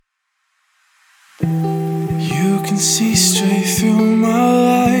You can see straight through my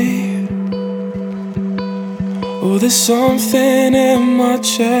life. Oh, there's something in my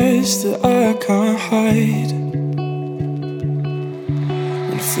chest that I can't hide.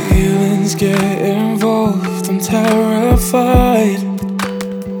 When feelings get involved, I'm terrified.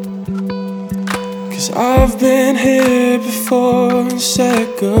 'Cause I've been here before and said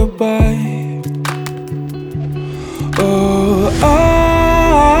goodbye. Oh,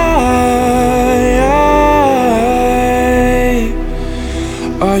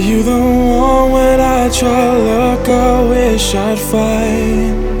 are you the one when I try to look, I wish I'd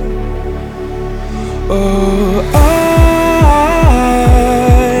find? Oh,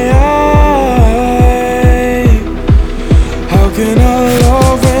 how can I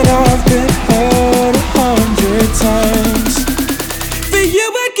love when I've been hurt 100 times? For you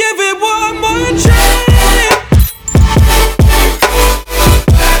I'd give it one more try.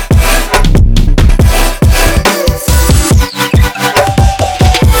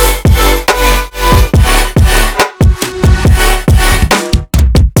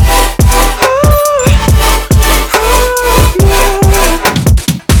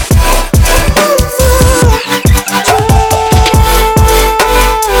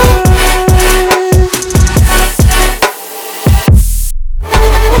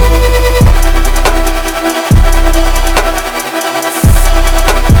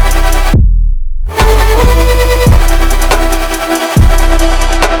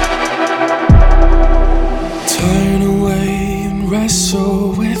 Wrestle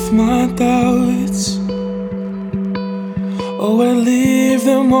with my doubts. Oh, I leave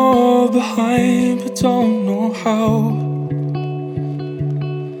them all behind, but don't know how.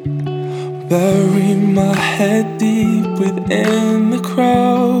 Bury my head deep within the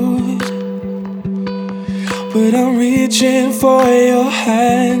crowd, but I'm reaching for your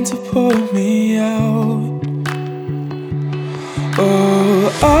hand to pull me out. Oh,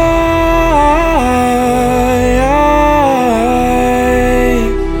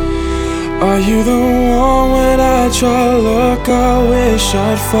 are you the one when I try to look, I wish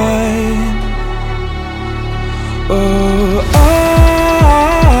I'd find? Oh,